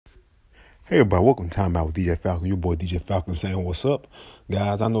Hey everybody, welcome to Time Out with DJ Falcon. Your boy DJ Falcon saying what's up.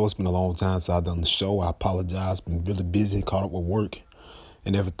 Guys, I know it's been a long time since I've done the show. I apologize. Been really busy, caught up with work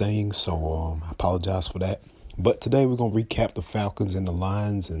and everything. So I apologize for that. But today we're going to recap the Falcons and the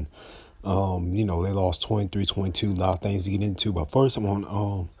Lions. And, they lost 23-22. A lot of things to get into. But first I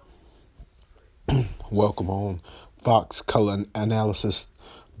want to welcome on Fox color analyst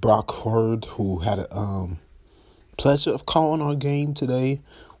Brock Huard, who had a pleasure of calling our game today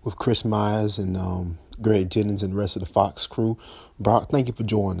with Chris Myers and Greg Jennings and the rest of the Fox crew. Brock, thank you for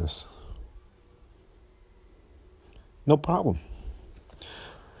joining us. No problem.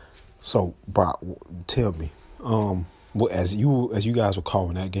 So, Brock, tell me, as you guys were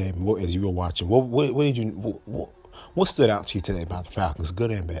calling that game, as you were watching, what stood out to you today about the Falcons, good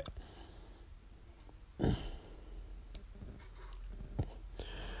and bad?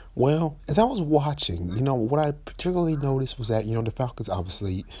 Well, as I was watching, what I particularly noticed was that, the Falcons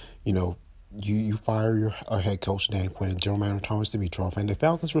obviously, you fire your head coach, Dan Quinn, and general manager Thomas Dimitroff, and the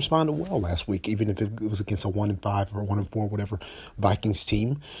Falcons responded well last week, even if it was against a 1-5 or 1-4, whatever, Vikings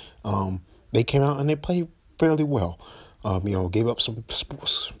team. They came out and they played fairly well. Gave up some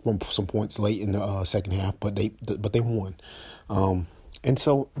points late in the second half, but they won. And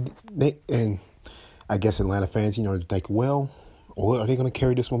I guess Atlanta fans, think, well, or are they going to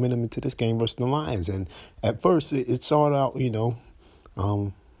carry this momentum into this game versus the Lions? And at first, it started out,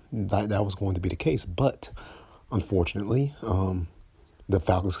 that was going to be the case. But unfortunately, the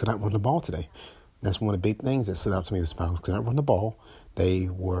Falcons could not run the ball today. That's one of the big things that stood out to me was the Falcons could not run the ball. They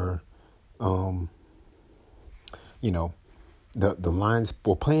were, the Lions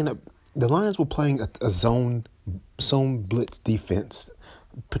were playing. The Lions were playing a zone blitz defense,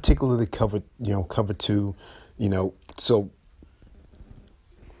 particularly cover two. So.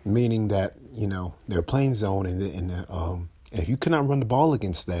 Meaning that, they're playing zone and if you cannot run the ball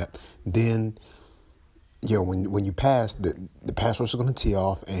against that, then, when you pass, the pass rush is going to tee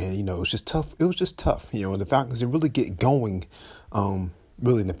off and, it was just tough. It was just tough. The Falcons didn't really get going,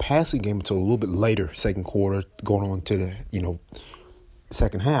 really in the passing game until a little bit later, second quarter, going on to the,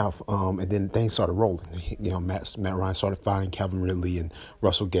 second half, and then things started rolling. Matt Ryan started finding Calvin Ridley and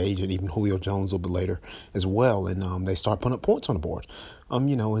Russell Gage and even Julio Jones a little bit later as well, and they started putting up points on the board. And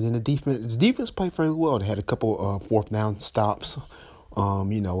then the defense played fairly well. They had a couple fourth down stops,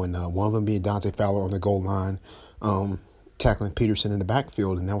 and one of them being Dante Fowler on the goal line, tackling Peterson in the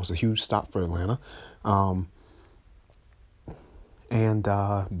backfield, and that was a huge stop for Atlanta.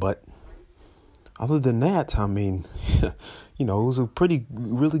 But other than that, it was a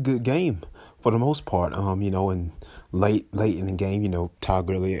really good game for the most part. And late in the game, Todd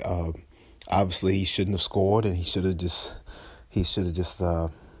Gurley, obviously he shouldn't have scored, and he should have just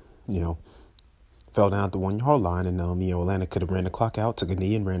fell down at the 1 yard line, and Atlanta could have ran the clock out, took a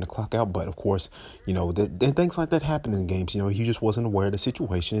knee and ran the clock out. But of course, things like that happen in games. He just wasn't aware of the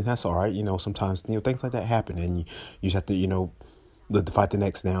situation, and that's all right. Sometimes things like that happen, and you just have to live to fight the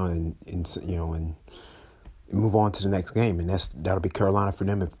next down and move on to the next game, and that'll be Carolina for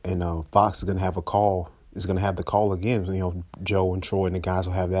them. And Fox is going to have the call again. Joe and Troy and the guys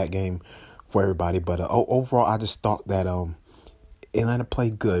will have that game for everybody. But overall, I just thought that Atlanta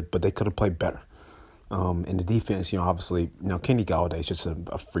played good, but they could have played better. And the defense, obviously, Kenny Galladay is just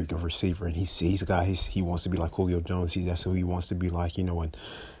a freak of a receiver, and he's a guy. He wants to be like Julio Jones. That's who he wants to be like. And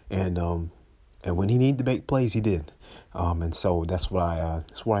when he needed to make plays, he did. And so that's what I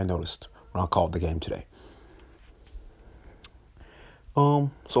noticed when I called the game today.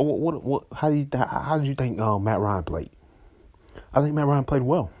 So how did you think Matt Ryan played? I think Matt Ryan played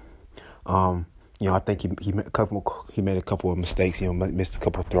well. I think he made a couple of mistakes. Missed a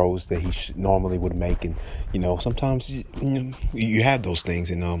couple of throws that he normally would make, and sometimes you have those things.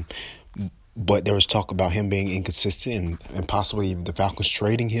 And but there was talk about him being inconsistent and possibly the Falcons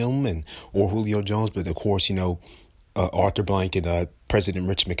trading him or Julio Jones. But of course, Arthur Blank and President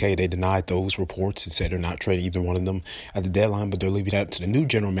Rich McKay, they denied those reports and said they're not trading either one of them at the deadline, but they're leaving that to the new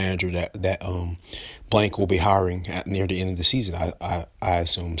general manager that Blank will be hiring near the end of the season, I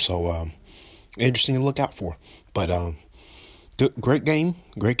assume. So interesting to look out for. But great game.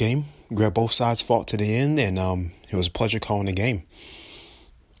 Both sides fought to the end, and it was a pleasure calling the game.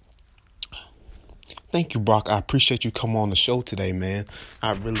 Thank you, Brock. I appreciate you coming on the show today, man.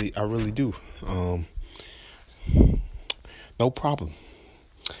 I really do. No problem.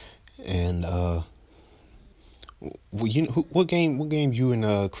 And what game you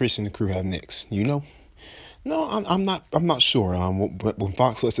and Chris and the crew have next? No, I'm not sure. But when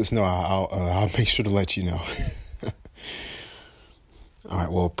Fox lets us know, I'll make sure to let you know. All right.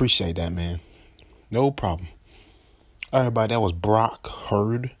 Well, appreciate that, man. No problem. All right, everybody. That was Brock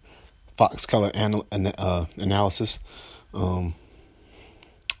Huard, Fox Color analysis.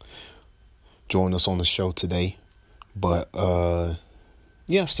 Join us on the show today. But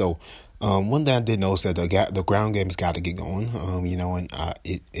yeah, so one thing I did notice that the ground game's got to get going.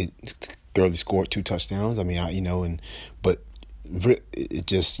 It Gurley scored 2 touchdowns. I mean, but it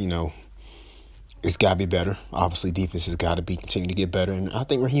just it's got to be better. Obviously, defense has got to be continuing to get better, and I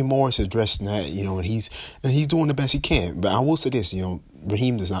think Raheem Morris is addressing that. And he's doing the best he can. But I will say this: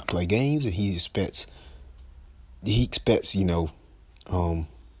 Raheem does not play games, and he expects the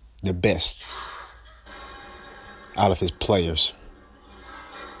best out of his players.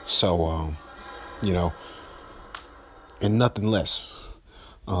 So and nothing less.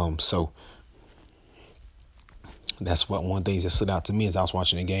 So that's what one thing that stood out to me as I was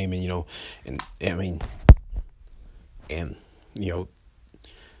watching the game, and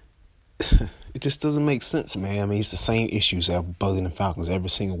it just doesn't make sense, man. I mean, it's the same issues that are bugging the Falcons every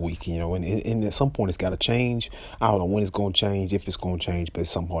single week, and at some point it's got to change. I don't know when it's going to change, if it's going to change, but at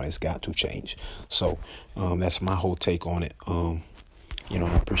some point it's got to change. So that's my whole take on it. I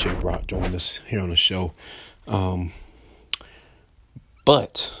appreciate Brock joining us here on the show.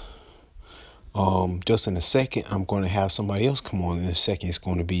 But just in a second, I'm going to have somebody else come on in a second. It's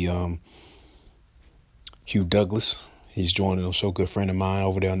going to be Hugh Douglas. He's joining the show, good friend of mine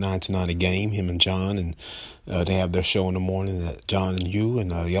over there on 929 The Game, him and John, and they have their show in the morning, John and Hugh,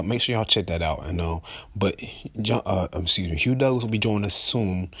 and make sure y'all check that out. And Hugh Douglas will be joining us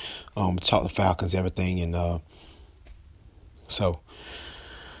soon to talk the Falcons, everything, and so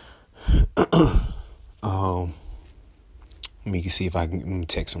let me see if I can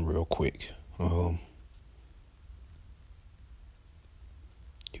text him real quick. Hugh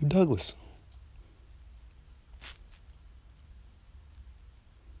Douglas.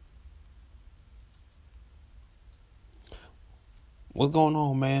 What's going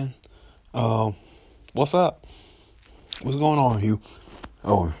on, man? What's up? What's going on, Hugh?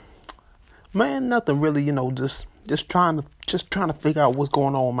 Oh, man, nothing really. Just trying to figure out what's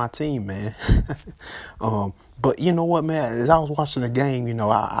going on with my team, man. But you know what, man? As I was watching the game,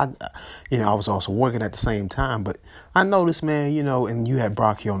 I was also working at the same time. But I noticed, man, and you had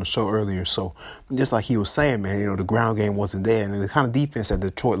Brock here on the show earlier. So just like he was saying, man, the ground game wasn't there, and the kind of defense that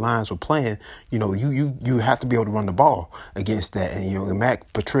the Detroit Lions were playing, you have to be able to run the ball against that. And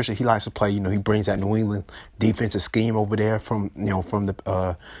Matt Patricia, he likes to play. He brings that New England defensive scheme over there from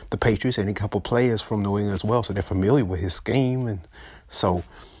the Patriots, and a couple players from New England as well, so they're familiar with his scheme. And so.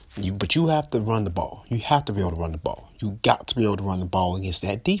 But you have to run the ball. You have to be able to run the ball. You got to be able to run the ball against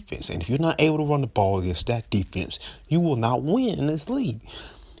that defense. And if you're not able to run the ball against that defense, you will not win in this league.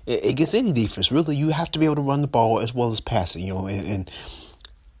 Against any defense, really, you have to be able to run the ball as well as pass it.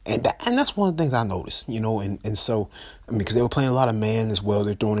 And that's one of the things I noticed. And so because they were playing a lot of man as well,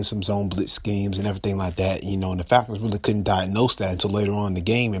 they're throwing in some zone blitz schemes and everything like that. And the Falcons really couldn't diagnose that until later on in the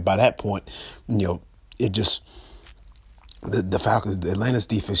game. And by that point, it just. The Falcons, the Atlanta's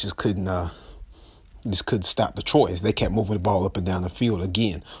defense just couldn't stop Detroit. They kept moving the ball up and down the field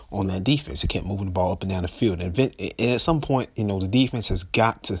again on that defense. They kept moving the ball up and down the field. And at some point, the defense has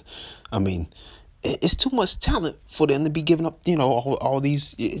got to. I mean, it's too much talent for them to be giving up. All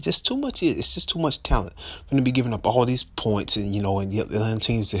these. It's just too much. It's just too much talent for them to be giving up all these points. And and the Atlanta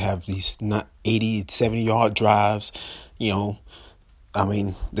teams to have these not 80, 70-yard drives. I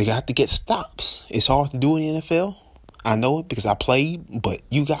mean, they got to get stops. It's hard to do in the NFL. I know it because I played, but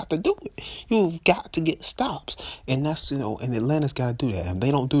you got to do it. You've got to get stops. And that's, and Atlanta's got to do that. If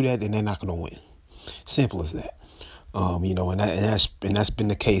they don't do that, then they're not going to win. Simple as that. And that's been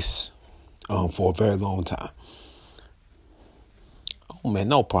the case for a very long time. Oh, man,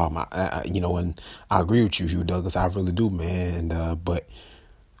 no problem. And I agree with you, Hugh Douglas. I really do, man. But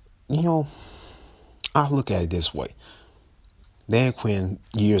I look at it this way. Dan Quinn,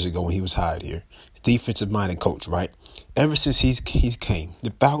 years ago when he was hired here, defensive-minded coach, right? Ever since he's came,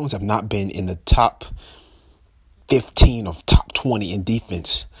 the Falcons have not been in the top 15 or top 20 in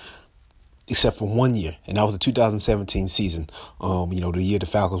defense, except for 1 year, and that was the 2017 season. The year the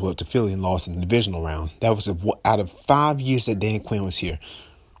Falcons went up to Philly and lost in the divisional round. That was out of 5 years that Dan Quinn was here.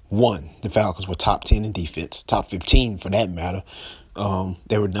 The Falcons were top 10 in defense, top 15 for that matter.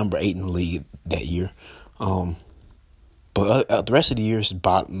 They were number 8 in the league that year. But the rest of the years,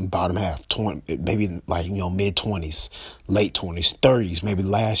 bottom half, 20, maybe mid-20s, late 20s, 30s, maybe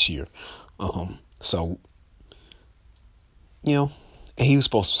last year. So, And he was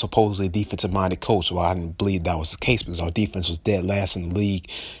supposedly a defensive-minded coach. Well, I didn't believe that was the case because our defense was dead last in the league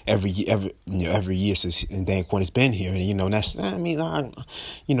every year since Dan Quinn has been here. And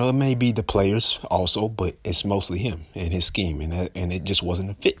it may be the players also, but it's mostly him and his scheme, and it just wasn't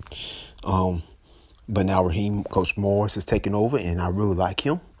a fit. But now Coach Morris is taking over, and I really like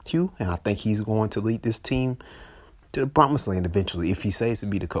him, Hugh, and I think he's going to lead this team to the promised land eventually if he says to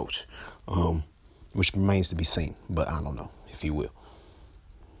be the coach, which remains to be seen. But I don't know if he will.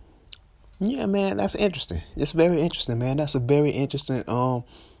 Yeah, man, that's interesting. It's very interesting, man. That's a very interesting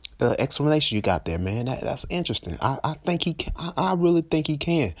explanation you got there, man. That's interesting. I think he can. I really think he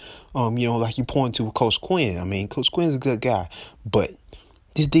can. Like you pointed to Coach Quinn. I mean, Coach Quinn's a good guy, but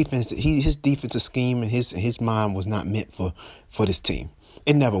his defensive scheme and his mind was not meant for this team.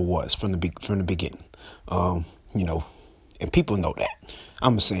 It never was from the beginning. And people know that.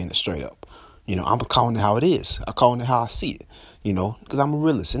 I'm saying it straight up. I'm calling it how it is. I'm calling it how I see it. Because I'm a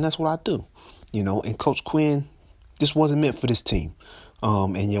realist, and that's what I do. And Coach Quinn, this wasn't meant for this team.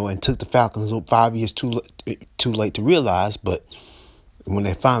 And took the Falcons 5 years too late to realize. But when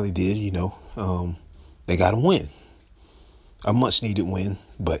they finally did, they got a win, a much needed win.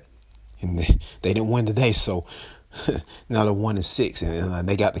 But they didn't win today, so now they're 1-6, and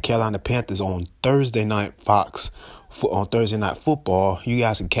they got the Carolina Panthers on Thursday night Fox. On Thursday Night Football. You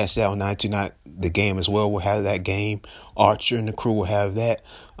guys can catch that on 92.9 The Game as well. We'll have that game. Archer and the crew will have that.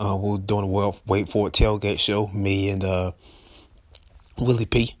 We're doing a Wait For It tailgate show. Me and Willie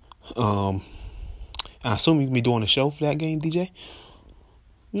P. I assume you can be doing a show for that game, DJ?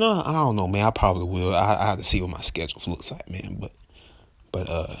 No, I don't know, man. I probably will. I have to see what my schedule looks like, man. But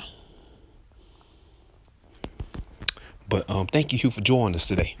thank you, Hugh, for joining us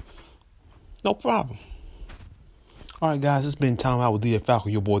today. No problem. All right, guys, it's been time out with DJ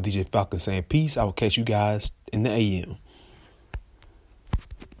Falcon, your boy DJ Falcon, saying peace. I will catch you guys in the AM.